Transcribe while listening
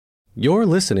You're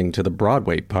listening to the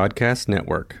Broadway Podcast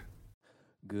Network.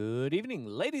 Good evening,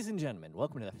 ladies and gentlemen.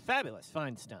 Welcome to the fabulous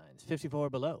Feinstein's 54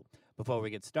 Below. Before we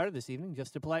get started this evening,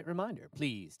 just a polite reminder.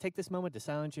 Please take this moment to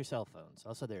silence your cell phones.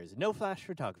 Also, there is no flash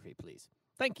photography, please.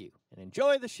 Thank you, and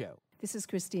enjoy the show. This is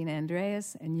Christine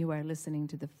Andreas, and you are listening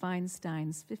to the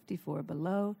Feinstein's 54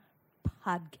 Below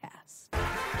podcast.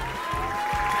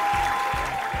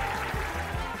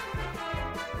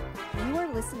 You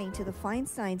are listening to the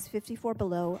Feinstein's 54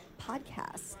 Below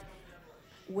podcast,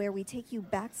 where we take you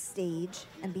backstage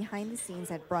and behind the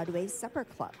scenes at Broadway's Supper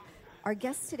Club. Our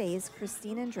guest today is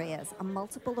Christine Andreas, a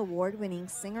multiple award-winning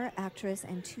singer, actress,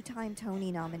 and two-time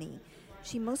Tony nominee.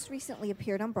 She most recently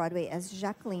appeared on Broadway as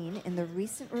Jacqueline in the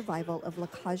recent revival of La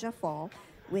Cage aux Folles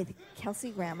with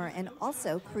Kelsey Grammer, and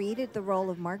also created the role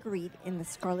of Marguerite in The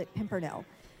Scarlet Pimpernel.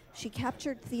 She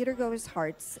captured theatergoers'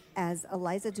 hearts as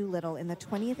Eliza Doolittle in the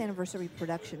 20th anniversary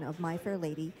production of My Fair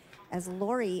Lady, as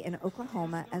Laurie in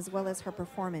Oklahoma, as well as her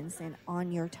performance in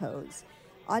On Your Toes.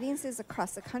 Audiences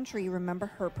across the country remember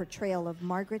her portrayal of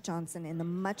Margaret Johnson in the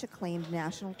much-acclaimed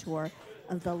national tour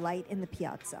of The Light in the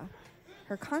Piazza.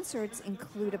 Her concerts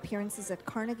include appearances at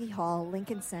Carnegie Hall,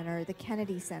 Lincoln Center, the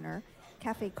Kennedy Center,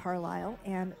 Cafe Carlyle,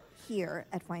 and here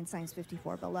at Feinstein's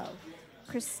 54 Below.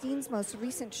 Christine's most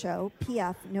recent show,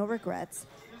 P.F. No Regrets,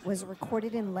 was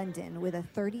recorded in London with a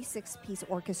 36-piece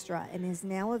orchestra and is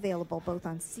now available both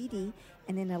on CD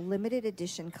and in a limited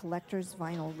edition collector's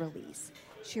vinyl release.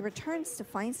 She returns to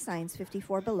Feinstein's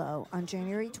 54 Below on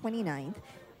January 29th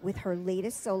with her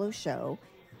latest solo show,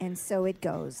 And So It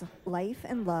Goes, Life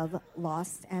and Love,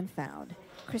 Lost and Found.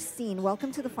 Christine,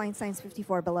 welcome to the Feinstein's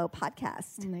 54 Below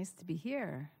podcast. Nice to be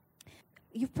here.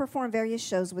 You've performed various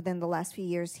shows within the last few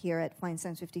years here at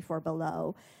Feinstein's 54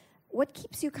 Below. What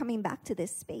keeps you coming back to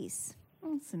this space?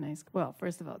 Well,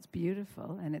 first of all, it's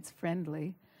beautiful and it's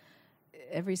friendly.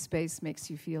 Every space makes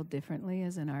you feel differently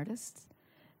as an artist.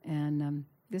 And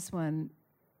this one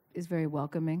is very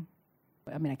welcoming.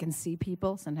 I mean, I can see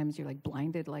people. Sometimes you're like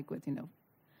blinded, like with,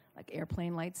 like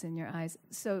airplane lights in your eyes.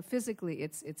 So physically,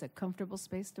 it's a comfortable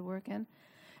space to work in.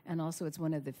 And also it's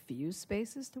one of the few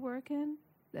spaces to work in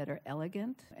that are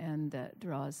elegant and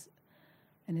draws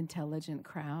an intelligent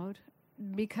crowd.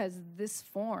 Because this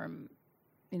form,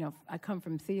 I come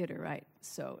from theater, right?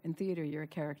 So in theater, you're a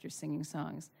character singing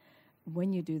songs.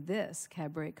 When you do this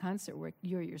cabaret concert work,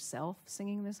 you're yourself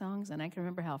singing the songs. And I can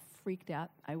remember how freaked out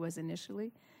I was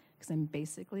initially, because I'm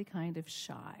basically kind of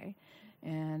shy.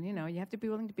 And, you have to be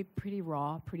willing to be pretty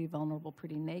raw, pretty vulnerable,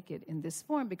 pretty naked in this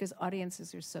form, because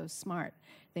audiences are so smart.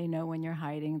 They know when you're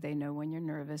hiding. They know when you're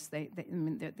nervous. The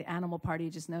animal party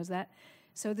just knows that.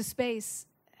 So the space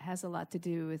has a lot to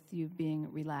do with you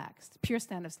being relaxed. Pure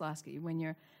Stanislavski, when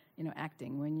you're,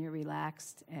 acting, when you're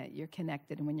relaxed, you're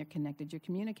connected. And when you're connected, you're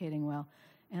communicating well.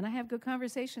 And I have good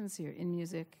conversations here in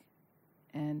music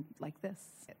and like this.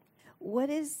 What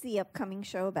is the upcoming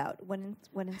show about? What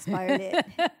inspired it?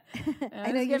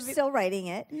 I know you're still writing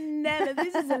it. No,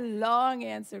 this is a long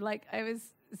answer. Like I was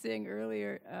saying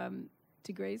earlier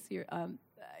to Grace here,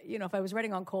 if I was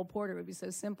writing on Cole Porter, it would be so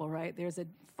simple, right? There's a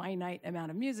finite amount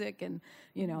of music and,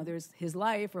 there's his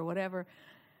life or whatever.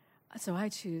 So I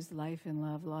choose Life and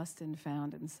Love, Lost and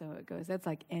Found, and so it goes. That's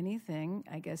like anything.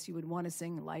 I guess you would want to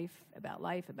sing life, about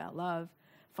love,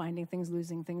 finding things,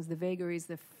 losing things, the vagaries,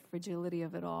 the fragility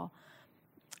of it all.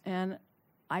 And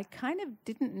I kind of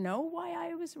didn't know why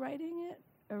I was writing it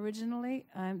originally.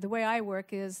 The way I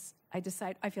work is I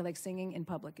decide I feel like singing in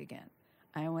public again.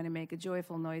 I want to make a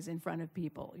joyful noise in front of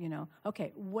people,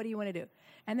 Okay, what do you want to do?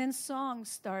 And then songs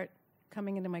start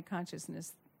coming into my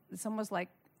consciousness. It's almost like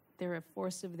they're a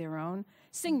force of their own.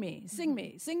 Sing me, sing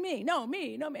me, sing me, no,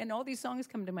 me. And all these songs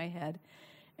come to my head.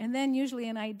 And then usually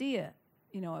an idea,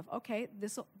 of, okay,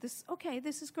 this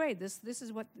is great. This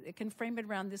is what, it can frame it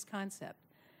around this concept.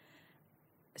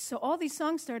 So all these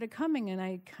songs started coming, and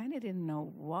I kind of didn't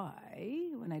know why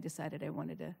when I decided I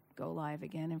wanted to go live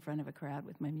again in front of a crowd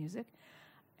with my music.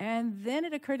 And then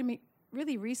it occurred to me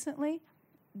really recently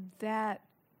that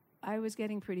I was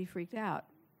getting pretty freaked out.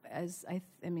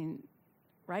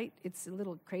 Right? It's a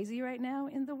little crazy right now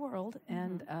in the world,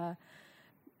 and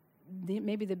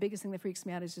maybe the biggest thing that freaks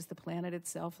me out is just the planet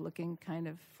itself looking kind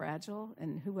of fragile.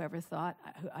 And whoever thought,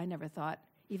 I never thought,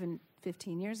 even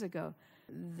 15 years ago,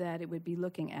 that it would be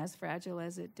looking as fragile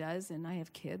as it does. And I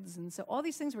have kids, and so all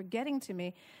these things were getting to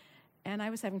me, and I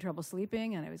was having trouble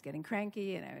sleeping, and I was getting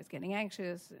cranky, and I was getting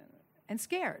anxious and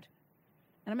scared.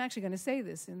 And I'm actually going to say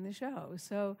this in the show.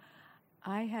 So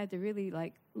I had to really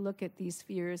look at these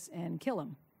fears and kill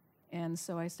them. And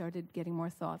so I started getting more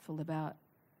thoughtful about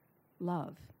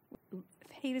love.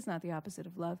 Hate is not the opposite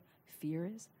of love.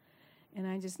 Fear is. And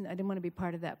I didn't want to be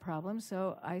part of that problem,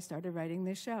 so I started writing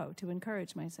this show to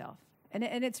encourage myself. And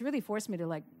it's really forced me to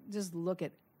like just look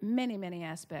at many, many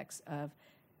aspects of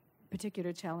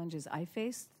particular challenges I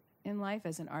faced in life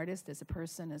as an artist, as a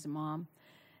person, as a mom,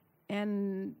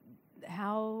 and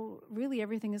how really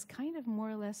everything is kind of more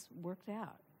or less worked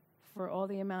out for all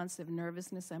the amounts of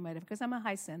nervousness I might have, because I'm a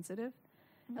high sensitive.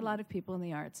 A lot of people in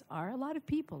the arts are. A lot of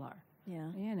people are. Yeah.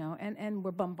 You know, and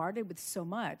we're bombarded with so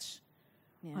much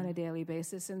on a daily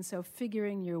basis. And so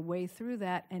figuring your way through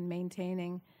that and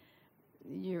maintaining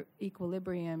your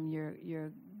equilibrium,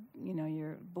 your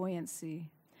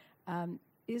buoyancy,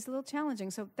 is a little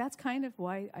challenging. So that's kind of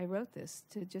why I wrote this,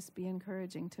 to just be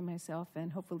encouraging to myself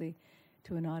and hopefully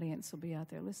to an audience who'll be out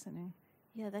there listening.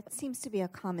 Yeah, that seems to be a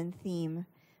common theme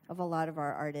of a lot of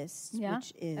our artists,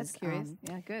 which is... That's curious.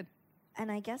 Yeah, good. And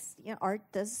I guess art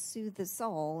does soothe the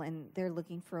soul, and they're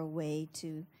looking for a way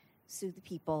to soothe the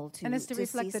people, to and it's to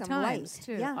reflect see the some times, light.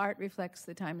 too. Yeah. Art reflects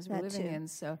the times we're That living too. in.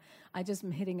 So I just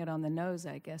am hitting it on the nose,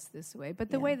 I guess, this way. But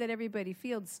the way that everybody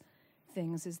feels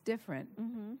things is different.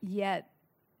 Yet,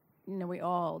 we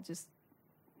all just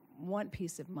want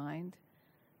peace of mind,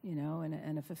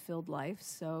 and a fulfilled life.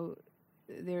 So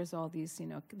there's all these,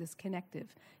 this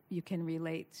connective. You can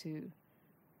relate to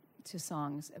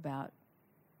songs about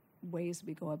ways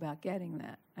we go about getting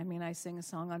that. I mean, I sing a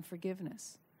song on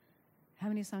forgiveness. How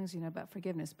many songs do you know about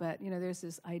forgiveness? But, there's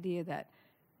this idea that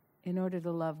in order to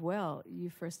love well,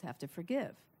 you first have to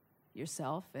forgive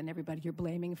yourself and everybody you're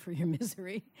blaming for your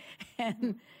misery.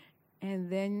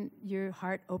 And then your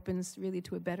heart opens really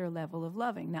to a better level of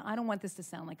loving. Now, I don't want this to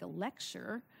sound like a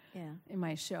lecture in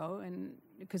my show, and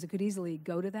because it could easily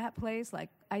go to that place. Like,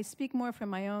 I speak more from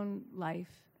my own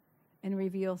life and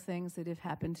reveal things that have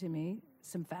happened to me,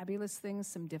 some fabulous things,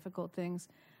 some difficult things,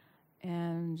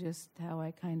 and just how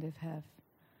I kind of have,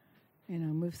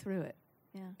 moved through it.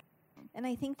 Yeah. And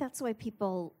I think that's why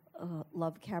people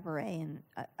love cabaret. And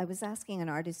I was asking an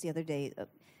artist the other day,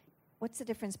 what's the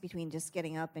difference between just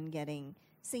getting up and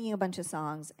singing a bunch of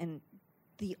songs and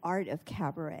the art of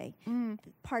cabaret?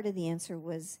 Part of the answer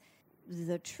was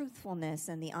the truthfulness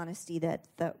and the honesty that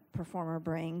the performer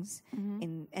brings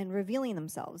in revealing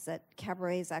themselves, that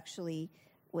cabaret is actually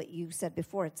what you said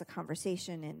before. It's a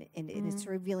conversation, and it's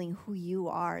revealing who you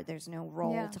are. There's no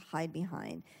role to hide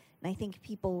behind. And I think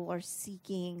people are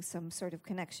seeking some sort of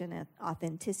connection and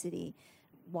authenticity.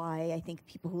 Why I think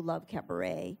people who love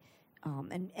cabaret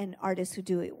and artists who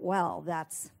do it well,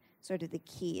 that's sort of the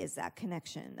key, is that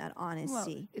connection, that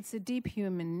honesty. Well, it's a deep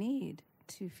human need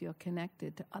to feel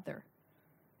connected to other,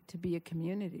 to be a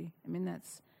community. I mean,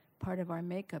 that's part of our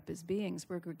makeup as beings.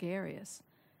 We're gregarious.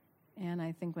 And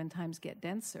I think when times get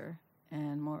denser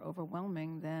and more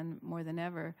overwhelming, then more than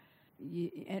ever,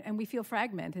 and we feel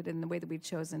fragmented in the way that we've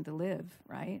chosen to live,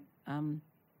 right? You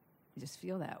just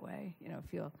feel that way,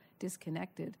 feel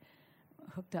disconnected,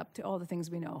 hooked up to all the things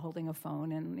we know, holding a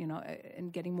phone and,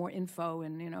 and getting more info.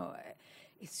 And,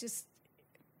 it's just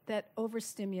that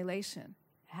overstimulation.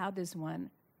 How does one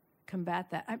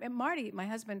combat that? And Marty, my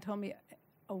husband, told me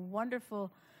a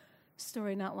wonderful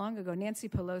story not long ago. Nancy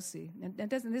Pelosi, and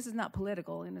this is not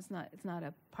political, and it's not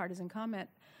a partisan comment.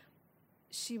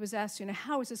 She was asked,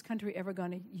 how is this country ever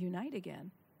going to unite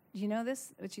again? Do you know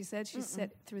this? What she said? She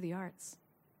said, through the arts.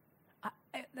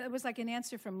 That was like an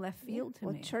answer from left field to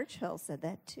me. Well, Churchill said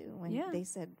that too when they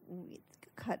said we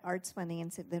cut arts funding,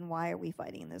 and said, then why are we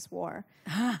fighting this war?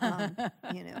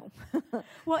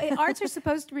 Well, arts are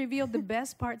supposed to reveal the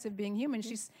best parts of being human.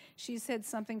 She said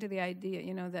something to the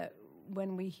idea, that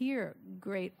when we hear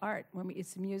great art, when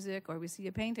it's music or we see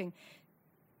a painting,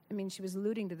 I mean, she was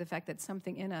alluding to the fact that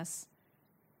something in us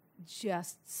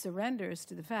just surrenders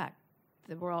to the fact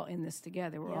that we're all in this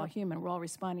together. We're all human. We're all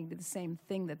responding to the same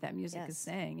thing that music is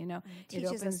saying. It teaches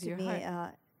opens us your to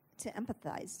heart. To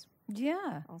empathize.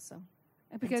 Yeah. Also.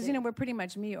 Because, we're pretty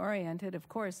much me-oriented, of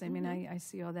course. I mean, I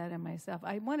see all that in myself.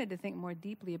 I wanted to think more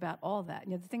deeply about all that.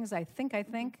 The things I think,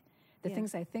 the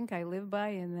things I think I live by,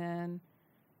 and then,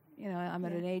 I'm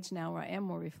at an age now where I am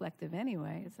more reflective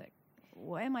anyway. It's like,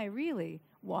 well, am I really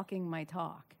walking my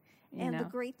talk? And the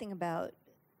great thing about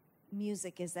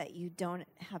music is that you don't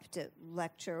have to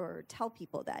lecture or tell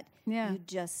people that. Yeah. You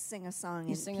just sing a song,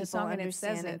 You and sing a people song and it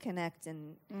understand says and it. connect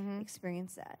and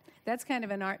experience that. That's kind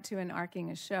of an art to an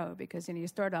arcing a show, because you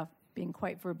start off being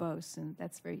quite verbose, and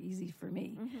that's very easy for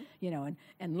me,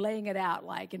 and laying it out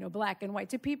like black and white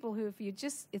to people who, if you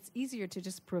just, it's easier to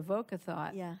just provoke a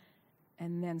thought,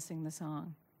 and then sing the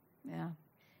song. Yeah.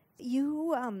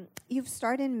 You've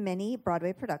starred in many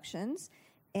Broadway productions,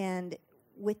 and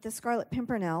with The Scarlet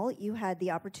Pimpernel, you had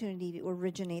the opportunity to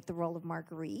originate the role of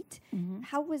Marguerite.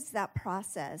 How was that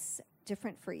process?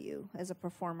 different for you as a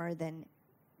performer than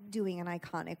doing an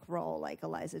iconic role like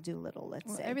Eliza Doolittle,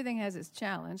 let's say? Everything has its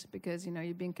challenge because,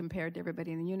 you're being compared to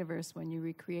everybody in the universe when you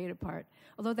recreate a part.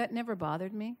 Although that never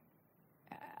bothered me.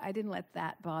 I didn't let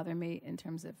that bother me in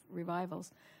terms of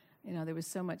revivals. There was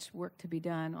so much work to be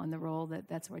done on the role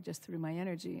that's where I just threw my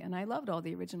energy. And I loved all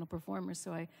the original performers,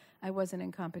 so I wasn't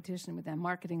in competition with them.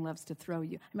 Marketing loves to throw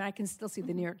you. I can still see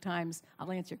the New York Times.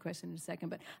 I'll answer your question in a second,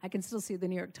 but I can still see the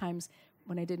New York Times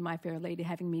when I did My Fair Lady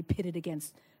having me pitted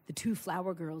against the two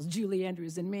flower girls, Julie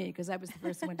Andrews and me, because I was the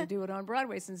first one to do it on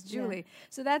Broadway since Julie. Yeah.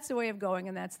 So that's the way of going,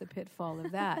 and that's the pitfall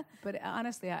of that. But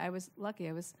honestly, I was lucky.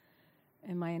 I was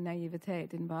in my naivete. It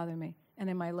didn't bother me. And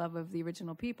in my love of the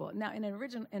original people. Now, in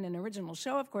an original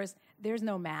show, of course, there's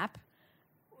no map,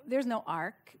 there's no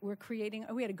arc. We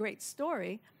had a great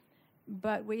story,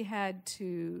 but we had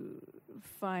to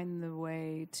find the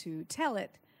way to tell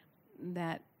it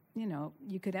that,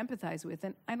 you could empathize with.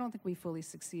 And I don't think we fully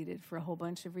succeeded for a whole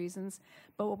bunch of reasons.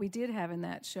 But what we did have in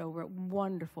that show were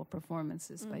wonderful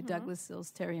performances by Douglas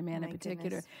Sills, Terry Mann in particular.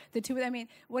 Goodness. The two,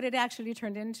 what it actually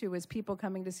turned into was people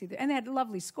coming to see and they had a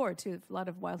lovely score, too. A lot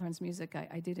of Wildhorn's music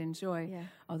I did enjoy,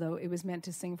 although it was meant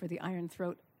to sing for the iron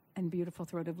throat and beautiful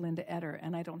throat of Linda Eder,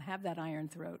 and I don't have that iron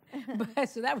throat.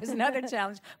 So that was another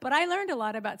challenge. But I learned a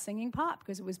lot about singing pop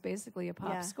because it was basically a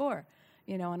pop score.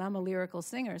 And I'm a lyrical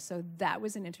singer, so that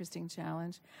was an interesting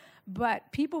challenge.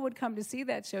 But people would come to see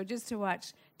that show just to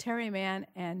watch Terry Mann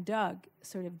and Doug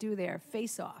sort of do their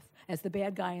face-off as the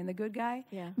bad guy and the good guy.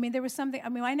 Yeah. There was something,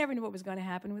 I never knew what was going to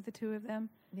happen with the two of them.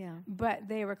 Yeah. But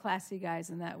they were classy guys,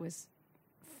 and that was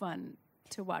fun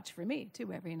to watch for me,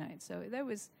 too, every night. So that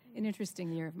was an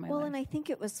interesting year of my life. Well, and I think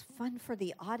it was fun for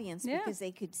the audience because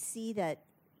they could see that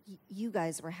you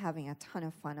guys were having a ton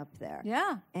of fun up there.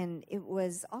 Yeah. And it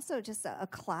was also just a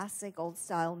classic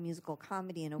old-style musical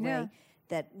comedy in a way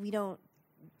that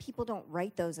people don't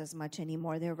write those as much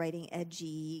anymore. They're writing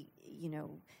edgy,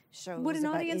 shows. Would an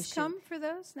about audience issues. come for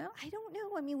those now? I don't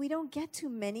know. We don't get too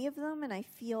many of them, and I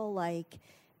feel like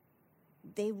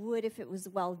they would if it was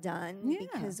well done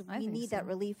because we need that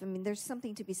relief. There's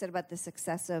something to be said about the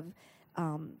success of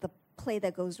the play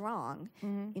that goes wrong.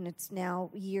 It's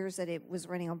now years that it was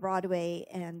running on Broadway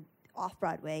and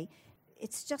off-Broadway.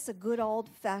 It's just a good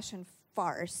old-fashioned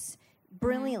farce,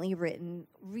 brilliantly written,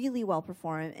 really well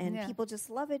performed, and people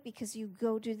just love it because you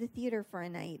go to the theater for a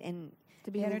night and to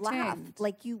be you entertained.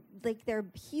 laugh. They're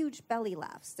huge belly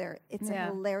laughs. It's a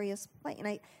hilarious play. And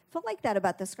I felt like that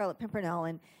about the Scarlet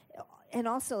Pimpernel and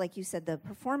also, like you said, the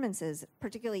performances,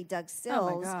 particularly Doug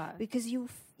Sills, because you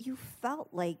felt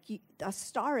like a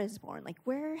star is born. Like,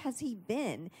 where has he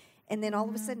been? And then all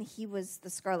of a sudden, he was the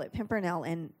Scarlet Pimpernel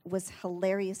and was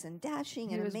hilarious and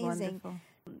dashing and amazing. Wonderful.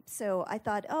 So I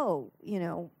thought,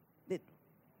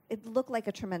 it looked like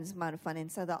a tremendous amount of fun.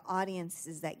 And so the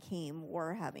audiences that came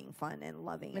were having fun and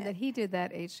loving it. That he did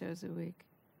that 8 shows a week,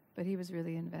 but he was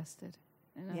really invested.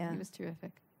 He was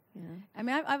terrific.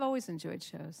 Yeah. I've always enjoyed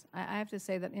shows. I have to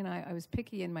say that, I was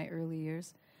picky in my early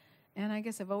years, and I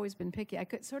guess I've always been picky. I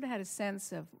sort of had a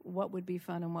sense of what would be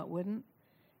fun and what wouldn't,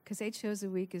 because 8 shows a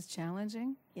week is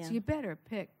challenging. Yeah. So you better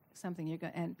pick something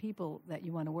and people that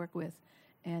you want to work with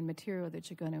and material that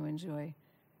you're going to enjoy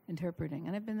interpreting.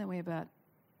 And I've been that way about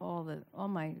all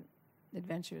my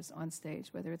adventures on stage,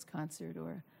 whether it's concert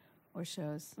or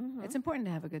shows. It's important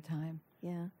to have a good time.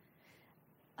 Yeah.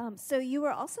 So you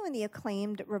were also in the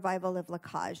acclaimed revival of La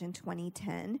Cage in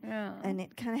 2010. Yeah. And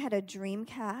it kind of had a dream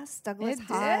cast. Douglas It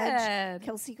Hodge, did.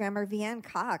 Kelsey Grammer, Vianne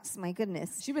Cox. My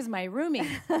goodness. She was my roomie.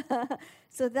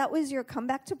 So that was your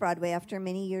comeback to Broadway after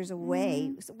many years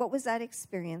away. So what was that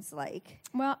experience like?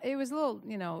 Well, it was a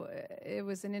little, it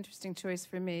was an interesting choice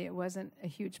for me. It wasn't a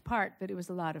huge part, but it was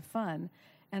a lot of fun.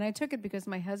 And I took it because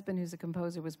my husband, who's a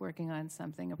composer, was working on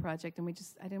a project, and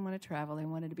I didn't want to travel. I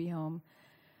wanted to be home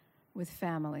with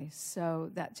family.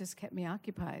 So that just kept me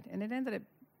occupied. And it ended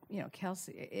up,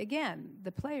 Kelsey, again,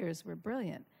 the players were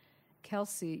brilliant.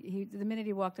 Kelsey, the minute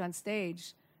he walked on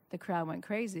stage, the crowd went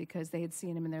crazy because they had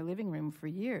seen him in their living room for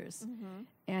years.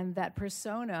 And that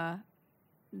persona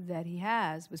that he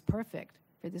has was perfect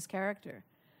for this character.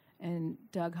 And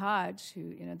Doug Hodge,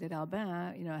 who, did Albin,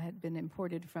 had been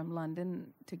imported from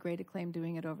London to great acclaim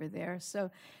doing it over there.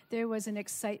 So there was an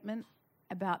excitement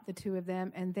about the two of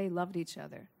them, and they loved each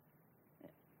other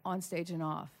on stage and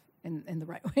off in the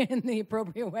right way, in the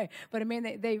appropriate way. But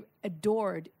they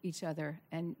adored each other,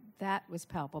 and that was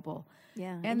palpable.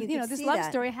 Yeah. And this love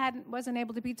story wasn't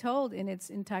able to be told in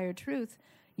its entire truth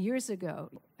years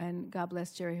ago. And God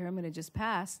bless Jerry Herman had just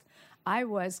passed. I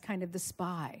was kind of the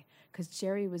spy because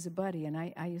Jerry was a buddy, and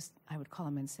I would call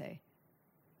him and say,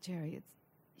 Jerry,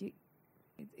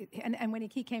 And when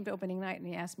he came to opening night and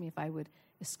he asked me if I would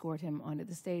escort him onto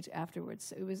the stage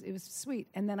afterwards, it was sweet.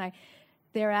 And then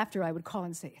thereafter I would call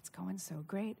and say, "It's going so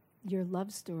great. Your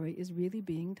love story is really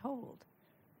being told."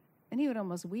 And he would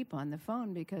almost weep on the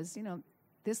phone because,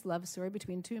 this love story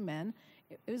between two men,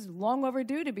 it was long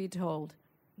overdue to be told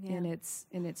in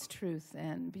its truth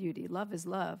and beauty. Love is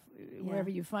love. Wherever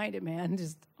you find it, man,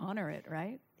 just honor it,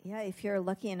 right? Yeah, if you're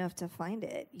lucky enough to find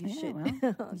it, you should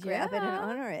grab it and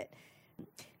honor it.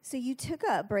 So you took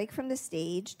a break from the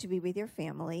stage to be with your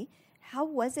family. How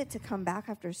was it to come back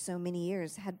after so many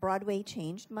years? Had Broadway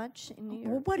changed much in New York?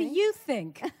 Well, what do you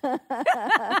think?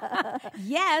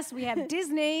 Yes, we have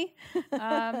Disney.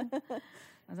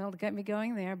 Don't get me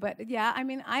going there. But yeah, I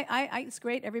mean, I it's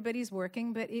great. Everybody's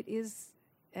working, but it is,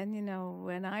 and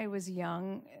when I was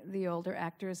young, the older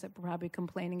actors are probably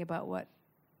complaining about what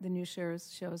the new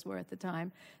shows were at the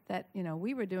time that,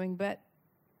 we were doing. But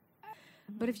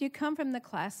if you come from the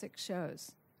classic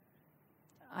shows,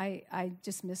 I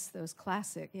just miss those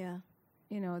classic. Yeah.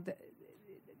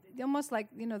 Almost like,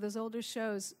 those older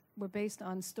shows were based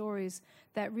on stories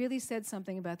that really said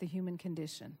something about the human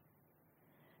condition.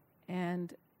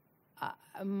 And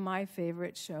my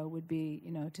favorite show would be,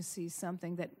 to see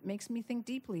something that makes me think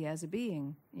deeply as a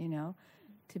being,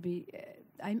 to be,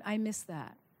 I miss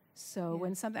that. So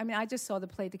when I just saw the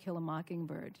play To Kill a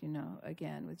Mockingbird,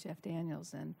 again with Jeff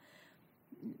Daniels, and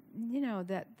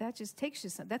that just takes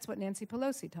you that's what Nancy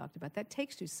Pelosi talked about. That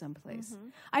takes you someplace. Mm-hmm.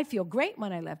 I feel great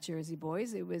when I left Jersey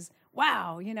Boys. It was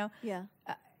wow, Yeah.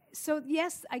 So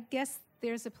yes, I guess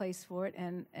there's a place for it,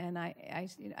 and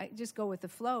I just go with the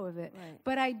flow of it. Right.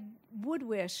 But I would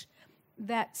wish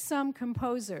that some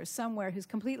composer somewhere who's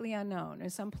completely unknown, or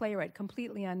some playwright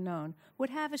completely unknown,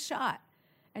 would have a shot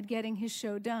at getting his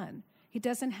show done. He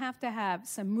doesn't have to have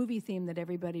some movie theme that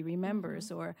everybody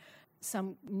remembers, or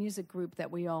some music group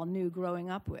that we all knew growing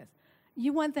up with.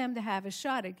 You want them to have a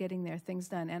shot at getting their things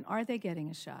done, and are they getting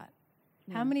a shot?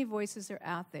 Yeah. How many voices are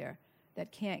out there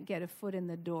that can't get a foot in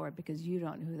the door because you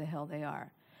don't know who the hell they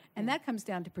are? And that comes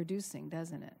down to producing,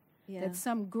 doesn't it? Yeah. That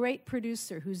some great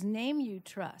producer whose name you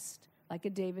trust, like a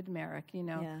David Merrick,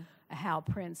 a Hal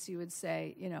Prince, you would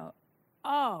say,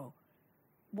 oh,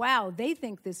 wow, they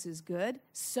think this is good,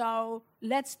 so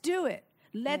let's do it.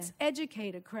 Let's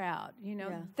educate a crowd.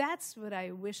 That's what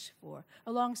I wish for,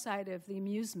 alongside of the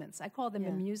amusements. I call them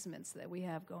amusements that we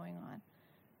have going on.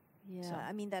 Yeah, So.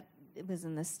 I mean, that it was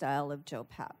in the style of Joe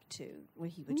Papp, too, where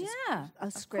he would just, a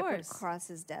script would cross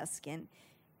his desk, and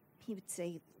he would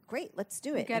say, great, let's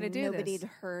do it. Got to do nobody this. had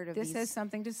heard of This has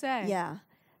something to say. Yeah.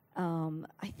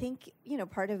 I think,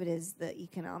 part of it is the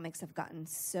economics have gotten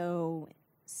so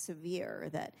severe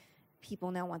that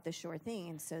people now want the sure thing,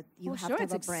 and so you have to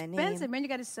have a brand name. It's expensive, man. You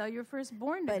got to sell your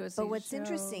firstborn to go see But what's a show.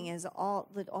 interesting is all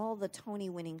the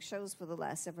Tony-winning shows for the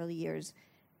last several years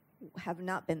have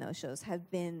not been those shows,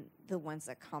 have been the ones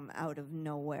that come out of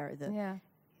nowhere.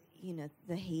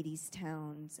 The Hades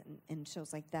Towns and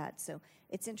shows like that. So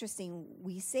it's interesting.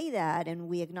 We say that and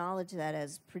we acknowledge that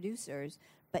as producers,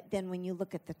 but then when you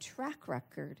look at the track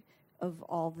record of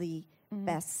all the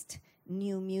best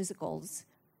new musicals,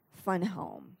 Fun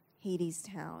Home, Hades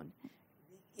Town,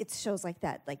 it's shows like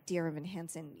that, like Dear Evan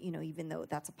Hansen, even though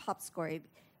that's a pop score,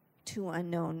 two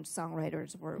unknown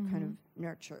songwriters were kind of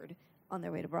nurtured on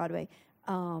their way to Broadway.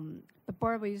 But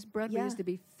Broadway used to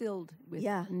be filled with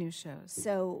new shows.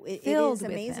 So it is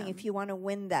amazing. If you want to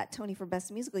win that Tony for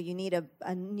Best Musical, you need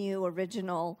a new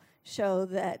original show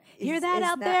that is, hear that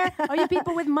out there? All you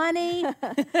people with money?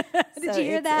 Did you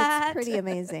hear that? It's pretty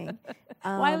amazing.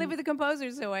 Well, I live with a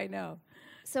composer, so I know.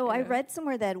 So I read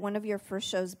somewhere that one of your first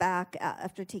shows back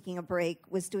after taking a break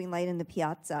was doing Light in the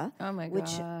Piazza. Oh, my God.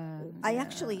 Which I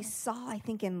actually saw, I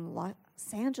think, in Los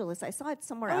Angeles. I saw it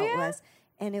somewhere out west,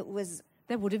 and it was...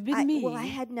 That would have been me. Well, I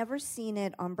had never seen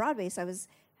it on Broadway, so I was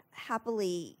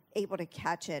happily able to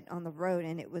catch it on the road,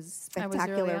 and it was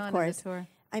spectacular, of course. The tour.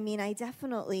 I mean, I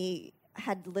definitely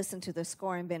had listened to the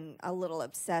score and been a little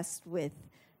obsessed with,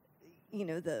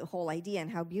 the whole idea and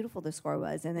how beautiful the score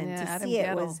was, and then to see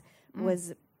it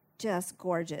was just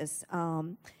gorgeous.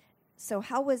 So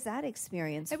how was that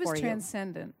experience for you? It was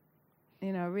transcendent,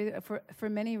 really, for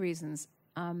many reasons.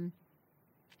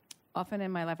 Often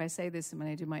in my life, I say this when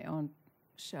I do my own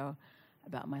show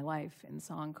about my life in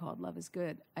song called Love is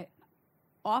Good. I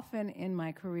often in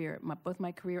my career, both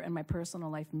my career and my personal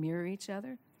life mirror each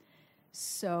other.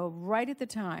 So right at the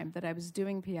time that I was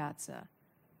doing Piazza,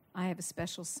 I have a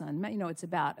special son. It's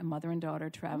about a mother and daughter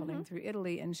traveling through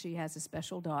Italy, and she has a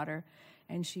special daughter,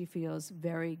 and she feels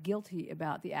very guilty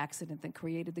about the accident that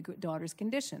created the daughter's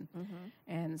condition.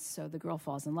 And so the girl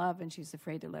falls in love, and she's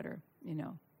afraid to let her,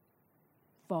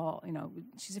 fall,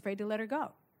 she's afraid to let her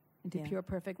go into Yeah. pure,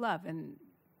 perfect love. And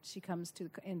she comes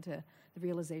into the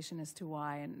realization as to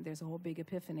why, and there's a whole big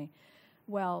epiphany.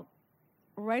 Well,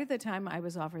 right at the time I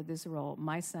was offered this role,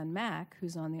 my son Mac,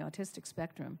 who's on the autistic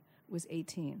spectrum, was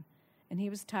 18. And he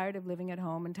was tired of living at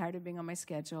home and tired of being on my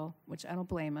schedule, which I don't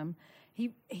blame him.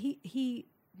 He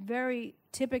very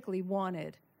typically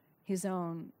wanted his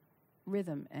own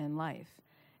rhythm and life.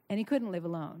 And he couldn't live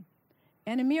alone.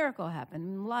 And a miracle happened.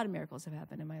 And a lot of miracles have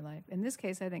happened in my life. In this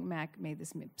case, I think Mac made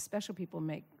this. Special people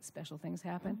make special things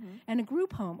happen. Mm-hmm. And a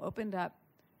group home opened up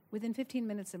within 15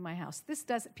 minutes of my house.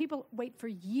 People wait for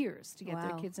years to get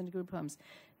their Wow. kids into group homes.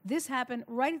 This happened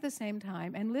right at the same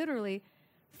time. And literally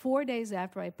 4 days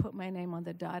after I put my name on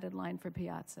the dotted line for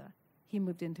Piazza, he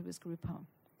moved into his group home.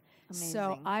 So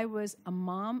Amazing. I was a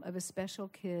mom of a special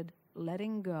kid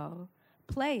letting go,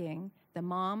 playing the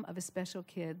mom of a special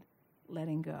kid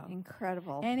letting go.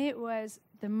 Incredible. And it was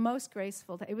the most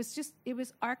graceful. It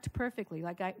was arced perfectly.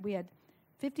 We had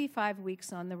 55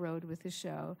 weeks on the road with the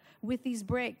show, with these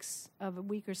breaks of a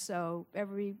week or so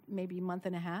every maybe month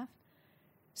and a half.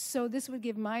 So this would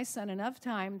give my son enough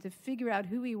time to figure out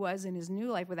who he was in his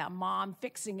new life without mom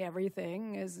fixing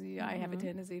everything, as I have a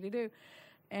tendency to do.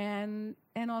 And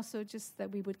also just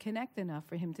that we would connect enough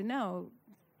for him to know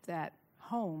that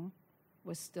home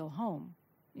was still home,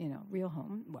 real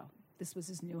home. Well, this was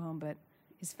his new home, but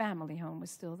his family home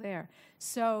was still there.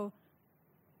 So,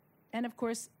 and of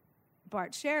course,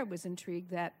 Bart Sher was intrigued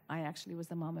that I actually was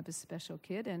the mom of a special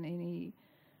kid, and he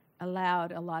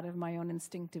allowed a lot of my own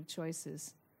instinctive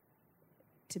choices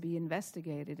to be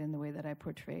investigated in the way that I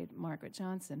portrayed Margaret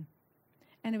Johnson.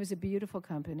 And it was a beautiful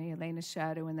company, Elena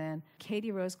Shadow, and then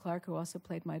Katie Rose Clark, who also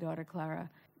played my daughter Clara,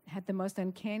 had the most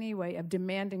uncanny way of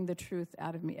demanding the truth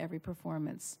out of me every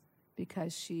performance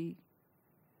because she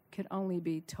could only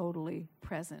be totally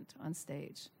present on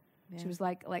stage. Yeah. She was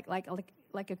like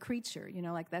a creature,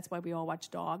 like that's why we all watch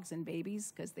dogs and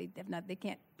babies, because they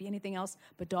can't be anything else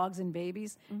but dogs and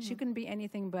babies. Mm-hmm. She couldn't be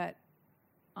anything but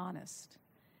honest.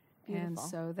 Beautiful. And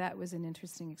so that was an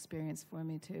interesting experience for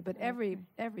me too. But every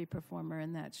performer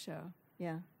in that show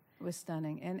Yeah. was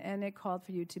stunning, and it called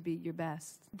for you to be your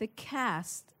best. The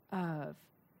cast of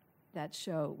that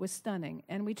show was stunning,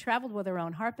 and we traveled with our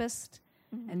own harpist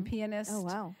and pianist. Oh,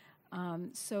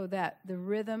 wow. So that the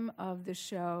rhythm of the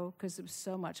show, because it was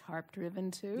so much harp driven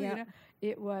too, Yeah.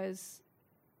 it was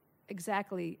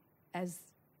exactly as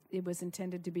it was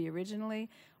intended to be originally.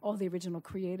 All the original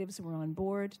creatives were on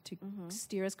board to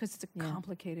steer us, because it's a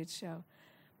complicated show.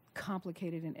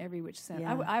 Complicated in every which sense.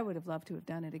 Yeah. I would have loved to have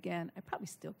done it again. I probably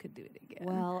still could do it again.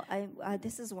 Well,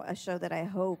 this is a show that I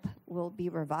hope will be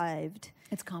revived.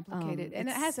 It's complicated, and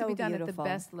it it's has to so be done beautiful. at the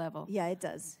best level. Yeah, it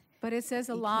does. But it says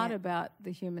a You lot can't- about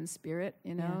the human spirit,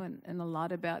 Yeah. and a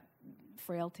lot about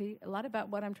frailty, a lot about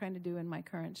what I'm trying to do in my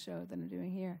current show that I'm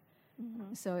doing here.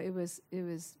 So it was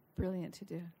brilliant to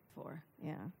do for.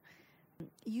 Yeah.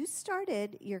 You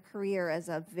started your career as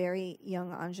a very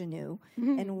young ingenue,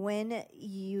 Mm-hmm. and when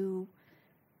you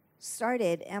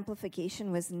started,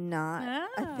 amplification was not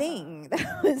a thing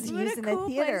that was used in What a the cool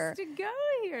theater. place to go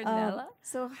here, Nella.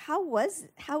 So how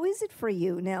is it for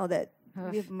you now that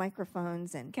we have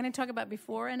microphones and Can I talk about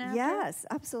before and after? yes,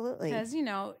 absolutely. Because,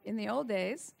 in the old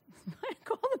days, I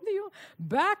call them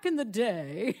back in the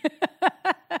day.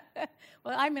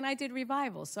 Well, I did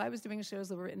revivals, so I was doing shows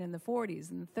that were written in the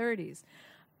 40s and the 30s.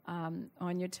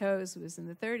 On Your Toes was in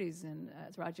the 30s, and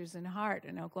Rodgers and Hart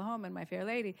in Oklahoma, and My Fair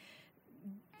Lady.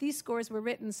 These scores were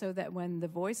written so that when the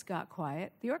voice got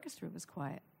quiet, the orchestra was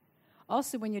quiet.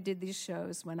 Also, when you did these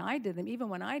shows, when I did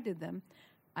them,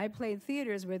 I played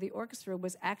theaters where the orchestra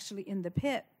was actually in the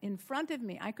pit in front of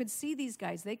me. I could see these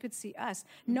guys. They could see us.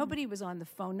 Nobody was on the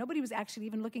phone. Nobody was actually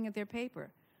even looking at their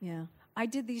paper. Yeah. I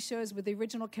did these shows with the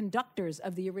original conductors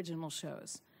of the original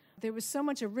shows. There was so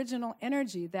much original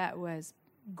energy that was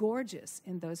gorgeous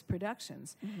in those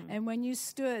productions. And when you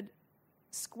stood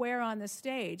square on the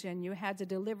stage and you had to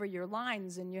deliver your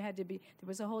lines, and there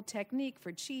was a whole technique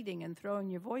for cheating and throwing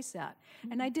your voice out.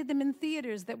 And I did them in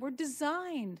theaters that were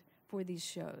designed for these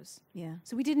shows. Yeah.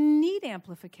 So we didn't need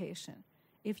amplification.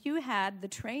 If you had the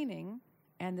training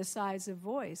and the size of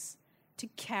voice to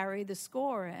carry the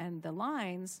score and the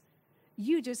lines,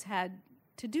 you just had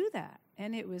to do that.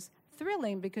 And it was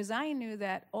thrilling, because I knew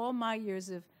that all my years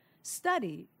of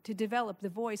study to develop the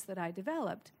voice that I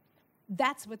developed,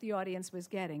 that's what the audience was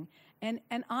getting. And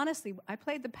honestly, I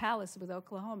played the Palace with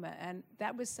Oklahoma, and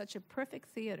that was such a perfect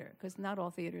theater, because not all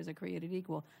theaters are created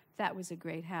equal. That was a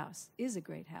great house, is a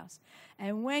great house.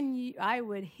 And when I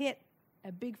would hit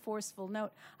a big forceful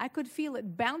note, I could feel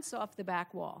it bounce off the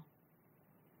back wall.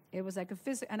 It was like a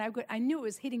physical, and I knew it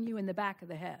was hitting you in the back of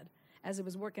the head as it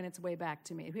was working its way back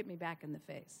to me. It hit me back in the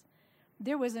face.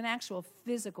 There was an actual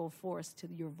physical force to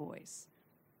your voice.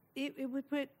 It would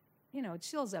put,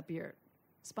 chills up your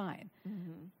spine.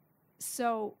 Mm-hmm.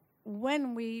 So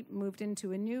when we moved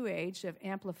into a new age of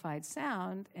amplified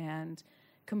sound and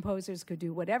composers could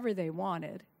do whatever they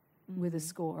wanted with a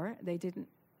score, they didn't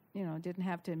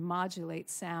have to modulate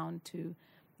sound to,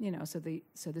 so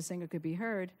the singer could be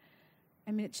heard.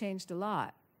 I mean, it changed a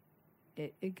lot.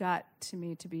 It got to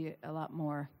me to be a lot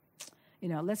more,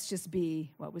 let's just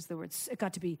be, what was the word? It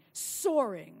got to be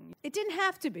soaring. It didn't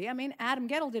have to be. I mean, Adam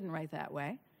Gettle didn't write that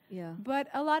way. Yeah. But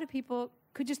a lot of people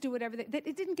could just do whatever it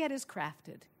didn't get as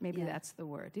crafted. Maybe that's the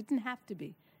word. It didn't have to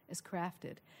be as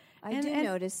crafted. I do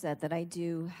notice that I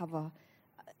do have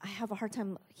a hard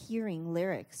time hearing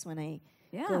lyrics when I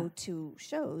go to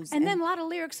shows. And then a lot of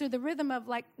lyrics are the rhythm of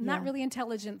not really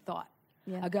intelligent thought.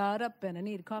 Yeah. I got up and I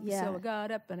needed coffee, so I got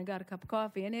up and I got a cup of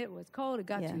coffee, and it was cold. It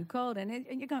got too cold, and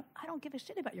you're going, I don't give a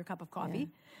shit about your cup of coffee,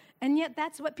 and yet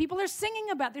that's what people are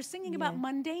singing about. They're singing about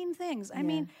mundane things. I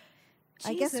mean, Jesus,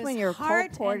 I guess when you're Cole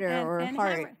Porter or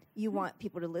Hart, you want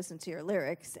people to listen to your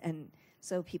lyrics, and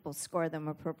so people score them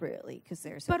appropriately because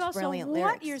they're such brilliant lyrics. But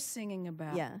also what you're singing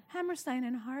about. Yeah. Hammerstein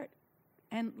and Hart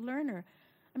and Lerner.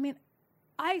 I mean,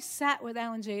 I sat with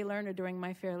Alan J. Lerner during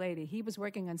My Fair Lady. He was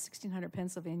working on 1600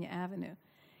 Pennsylvania Avenue.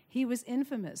 He was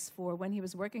infamous for when he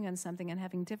was working on something and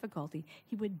having difficulty,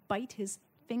 he would bite his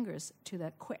fingers to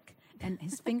the quick, and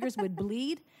his fingers would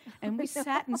bleed. And we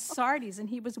sat in Sardi's, and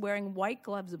he was wearing white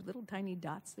gloves with little tiny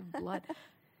dots of blood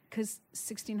because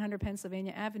 1600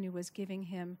 Pennsylvania Avenue was giving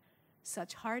him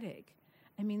such heartache.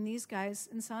 I mean, these guys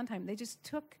in Sondheim, they just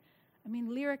took... I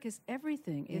mean, lyric is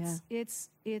everything. You're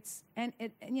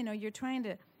trying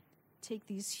to take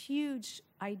these huge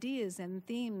ideas and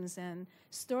themes and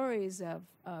stories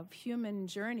of human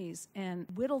journeys and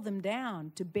whittle them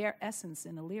down to bare essence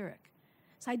in a lyric.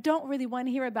 So I don't really want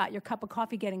to hear about your cup of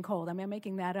coffee getting cold. I mean, I'm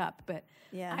making that up, but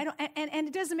I don't. And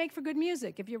it doesn't make for good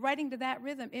music. If you're writing to that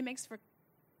rhythm, it makes for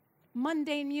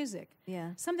mundane music.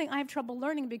 Yeah, something I have trouble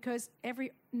learning because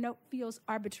every note feels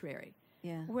arbitrary.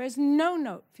 Yeah. Whereas no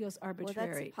note feels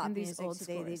arbitrary pop in these music old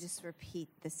today. scores. They just repeat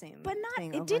the same. But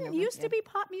it didn't used to be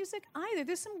pop music either.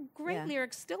 There's some great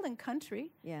lyrics still in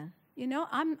country. Yeah.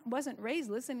 I wasn't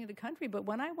raised listening to country, but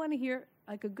when I want to hear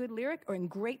like a good lyric or in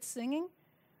great singing,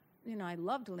 I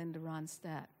loved Linda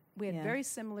Ronstadt. We had very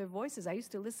similar voices. I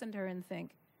used to listen to her and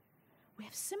think, we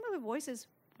have similar voices.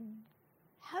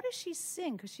 How does she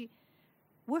sing? Because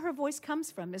where her voice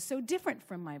comes from is so different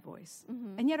from my voice.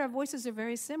 Mm-hmm. And yet our voices are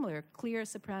very similar, clear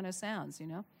soprano sounds,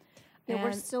 Yeah,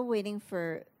 we're still waiting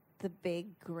for the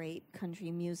big, great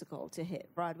country musical to hit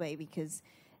Broadway because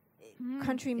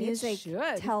country music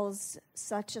tells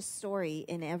such a story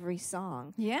in every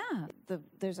song. Yeah.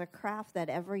 There's a craft that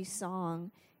every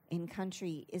song in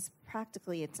country is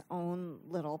practically its own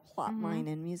little plot line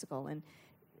in musical. And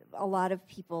a lot of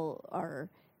people are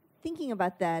thinking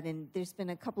about that, and there's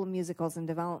been a couple of musicals in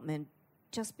development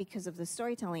just because of the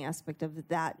storytelling aspect of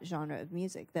that genre of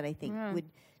music that I think would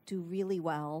do really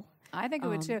well. I think it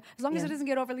would too, as long as it doesn't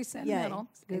get overly sentimental,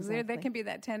 because there can be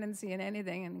that tendency in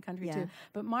anything in country too.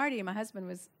 But Marty, my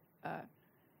husband,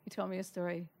 he told me a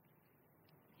story.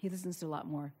 He listens to a lot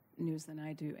more news than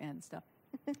I do and stuff.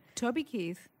 Toby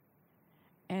Keith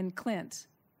and Clint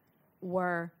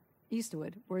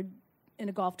Eastwood were in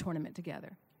a golf tournament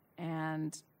together,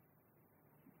 and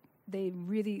they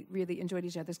really, really enjoyed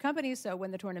each other's company. So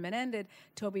when the tournament ended,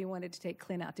 Toby wanted to take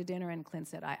Clint out to dinner, and Clint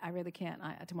said, I really can't.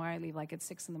 Tomorrow I leave like at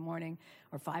 6 in the morning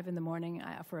or 5 in the morning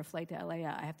for a flight to L.A.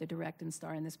 I have to direct and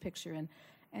star in this picture.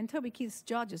 And Toby Keith's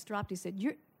jaw just dropped. He said,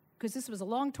 because this was a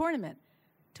long tournament.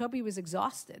 Toby was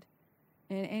exhausted.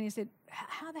 And he said,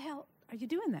 how the hell are you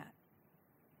doing that?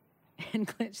 And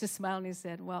Clint just smiled and he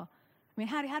said, well, I mean,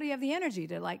 how do you have the energy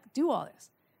to do all this?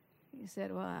 He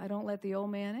said, well, I don't let the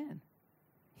old man in.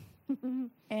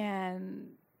 And,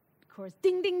 of course,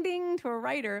 ding, ding, ding to a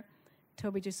writer.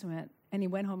 Toby just went, and he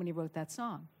went home and he wrote that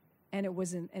song. And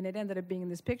it ended up being in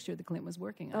this picture that Clint was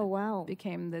working on. Oh, wow. It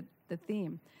became the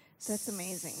theme. That's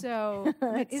amazing. So,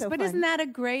 but isn't that a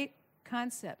great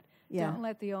concept? Yeah. Don't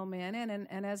let the old man in.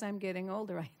 And as I'm getting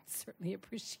older, I certainly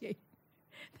appreciate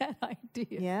that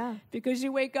idea. Yeah. Because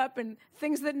you wake up and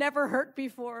things that never hurt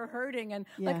before are hurting. And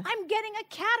I'm getting a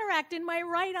cataract in my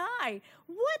right eye.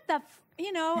 What the,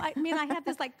 I have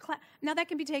this now that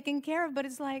can be taken care of, but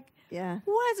it's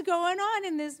what's going on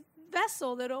in this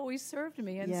vessel that always served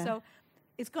me? And so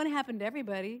it's going to happen to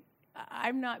everybody.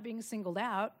 I'm not being singled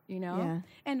out,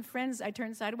 And friends, I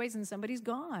turn sideways and somebody's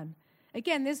gone.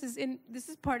 Again, this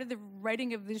is part of the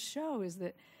writing of this show is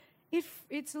that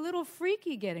it's a little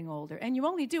freaky getting older, and you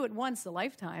only do it once a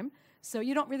lifetime, so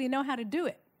you don't really know how to do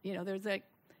it. You know, there's like,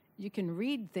 you can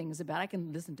read things about it. I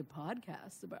can listen to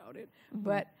podcasts about it,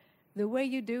 but the way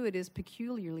you do it is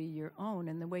peculiarly your own,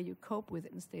 and the way you cope with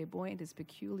it and stay buoyant is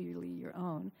peculiarly your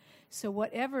own. So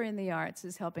whatever in the arts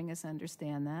is helping us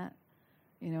understand that,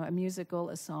 you know, a musical,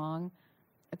 a song,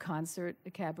 a concert,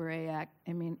 a cabaret act.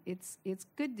 I mean, it's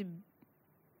good to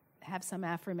have some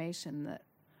affirmation that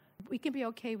we can be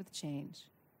okay with change.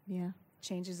 Yeah.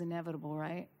 Change is inevitable,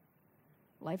 right?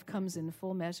 Life comes in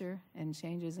full measure, and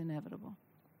change is inevitable.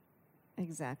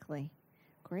 Exactly.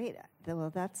 Great.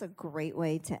 Well, that's a great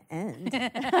way to end.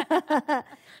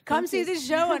 Come see the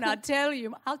show, and I'll tell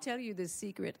you the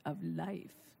secret of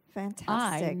life.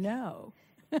 Fantastic. I know.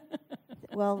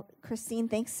 Well, Christine,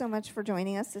 thanks so much for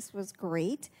joining us. This was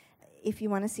great. If you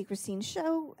want to see Christine's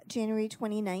show, January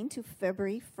 29 to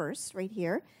February 1st, right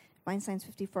here, Feinstein's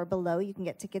 54 Below. You can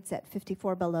get tickets at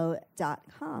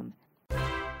 54below.com.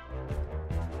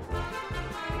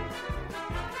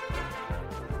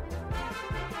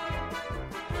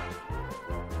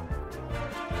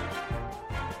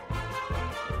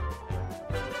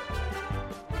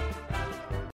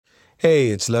 Hey,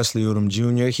 it's Leslie Odom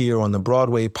Jr. here on the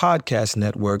Broadway Podcast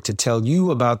Network to tell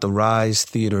you about the Rise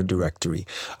Theater Directory,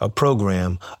 a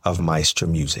program of Maestro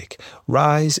Music.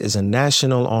 Rise is a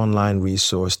national online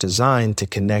resource designed to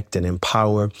connect and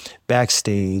empower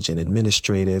backstage and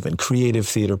administrative and creative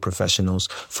theater professionals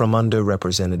from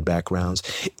underrepresented backgrounds.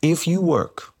 If you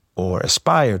work or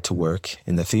aspire to work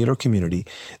in the theater community,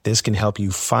 this can help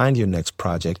you find your next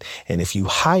project. And if you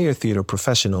hire theater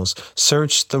professionals,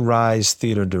 search the Rise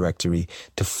Theater Directory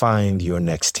to find your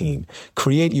next team.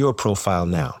 Create your profile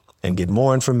now and get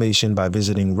more information by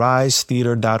visiting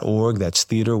risetheater.org. That's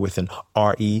theater with an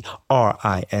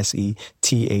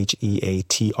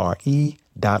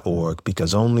RERISETHEATRE.org,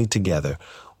 because only together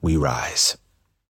we rise.